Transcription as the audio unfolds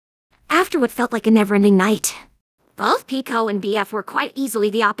after what felt like a never-ending night. Both Pico and BF were quite easily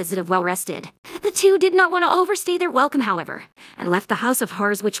the opposite of well-rested. The two did not want to overstay their welcome, however, and left the House of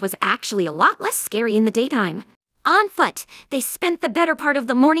Horrors, which was actually a lot less scary in the daytime. On foot, they spent the better part of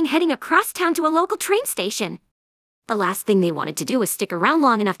the morning heading across town to a local train station. The last thing they wanted to do was stick around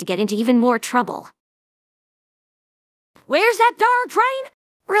long enough to get into even more trouble. Where's that darn train?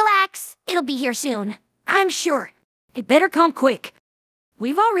 Relax, it'll be here soon. I'm sure. It better come quick.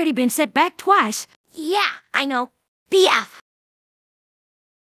 We've already been set back twice. Yeah, I know. BF.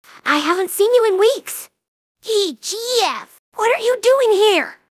 I haven't seen you in weeks. Hey, GF, what are you doing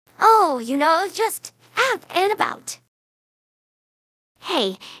here? Oh, just out and about.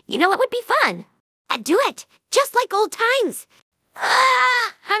 Hey, you know what would be fun? A duet, just like old times.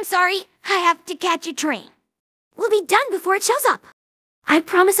 I'm sorry, I have to catch a train. We'll be done before it shows up. I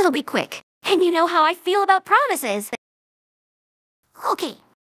promise it'll be quick, and you know how I feel about promises. Okay.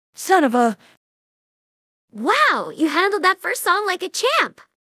 Son of a... Wow, you handled that first song like a champ.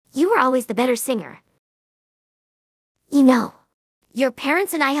 You were always the better singer. Your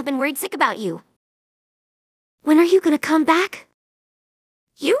parents and I have been worried sick about you. When are you gonna come back?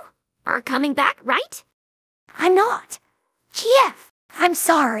 You are coming back, right? I'm not. GF, I'm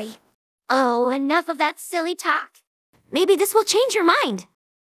sorry. Oh, enough of that silly talk. Maybe this will change your mind.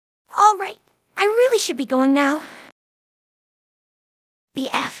 All right, I really should be going now.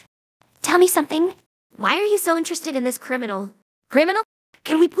 BF, tell me something. Why are you so interested in this criminal? Criminal?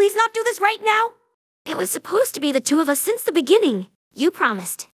 Can we please not do this right now? It was supposed to be the two of us since the beginning. You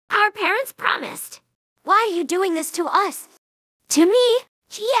promised. Our parents promised. Why are you doing this to us? To me?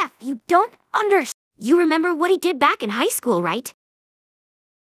 GF, you don't understand. You remember what he did back in high school, right?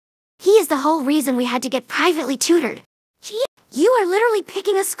 He is the whole reason we had to get privately tutored. GF, you are literally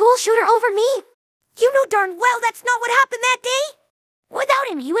picking a school shooter over me. You know darn well that's not what happened that day. Without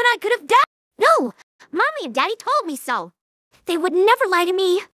him, you and I could have died. No, Mommy and Daddy told me so. They would never lie to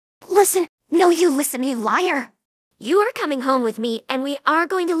me. Listen, no, you listen, you liar. You are coming home with me, and we are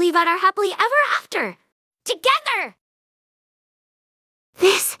going to leave out our happily ever after. Together!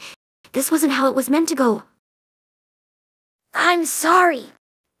 This wasn't how it was meant to go. I'm sorry.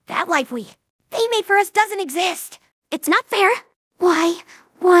 That life they made for us doesn't exist. It's not fair. Why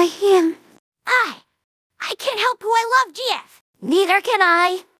him? I can't help who I love, GF. Neither can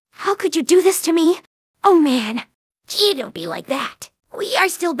I. How could you do this to me? Oh, man. Gee, don't be like that. We are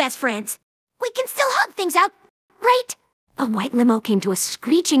still best friends. We can still hug things out, right? A white limo came to a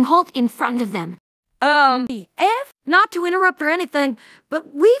screeching halt in front of them. Not to interrupt or anything,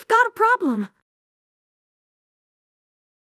 but we've got a problem.